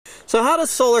So how does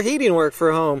solar heating work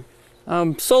for a home?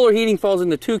 Solar heating falls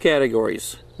into two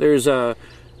categories. There's solar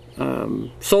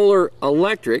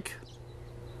electric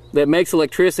that makes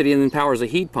electricity and then powers a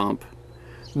heat pump.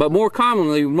 But more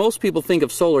commonly, most people think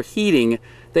of solar heating,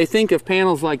 they think of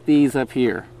panels like these up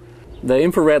here. The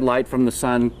infrared light from the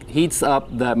sun heats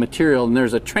up that material, and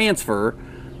there's a transfer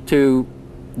to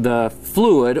the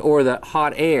fluid or the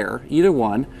hot air, either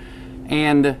one,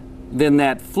 and then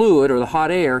that fluid or the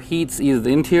hot air heats either the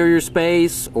interior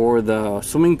space or the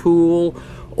swimming pool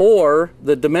or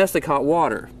the domestic hot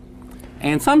water.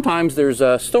 And sometimes there's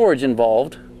storage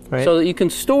involved, right, so that you can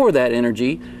store that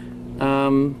energy.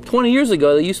 20 years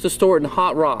ago, they used to store it in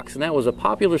hot rocks, and that was a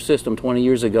popular system 20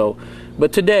 years ago.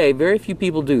 But today, very few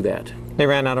people do that. They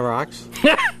ran out of rocks?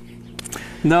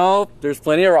 No, there's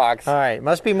plenty of rocks. All right,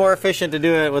 must be more efficient to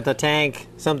do it with a tank,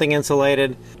 something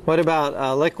insulated. What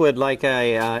about liquid like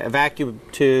a vacuum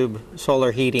tube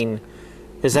solar heating?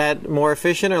 Is that more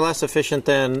efficient or less efficient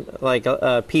than like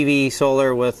a PV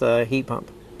solar with a heat pump?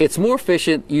 It's more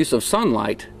efficient use of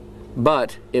sunlight,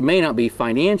 but it may not be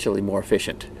financially more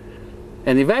efficient.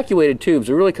 And the evacuated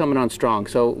tubes are really coming on strong,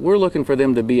 so we're looking for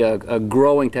them to be a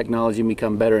growing technology and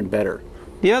become better and better.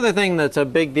 The other thing that's a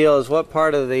big deal is what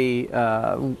part of the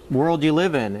world you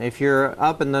live in. If you're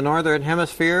up in the northern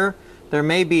hemisphere, there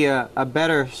may be a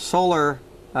better solar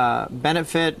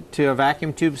benefit to a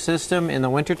vacuum tube system in the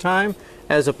wintertime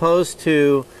as opposed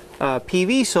to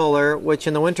PV solar, which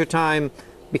in the wintertime,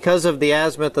 because of the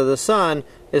azimuth of the sun,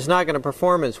 is not going to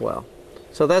perform as well.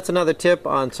 So that's another tip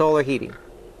on solar heating.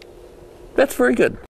 That's very good.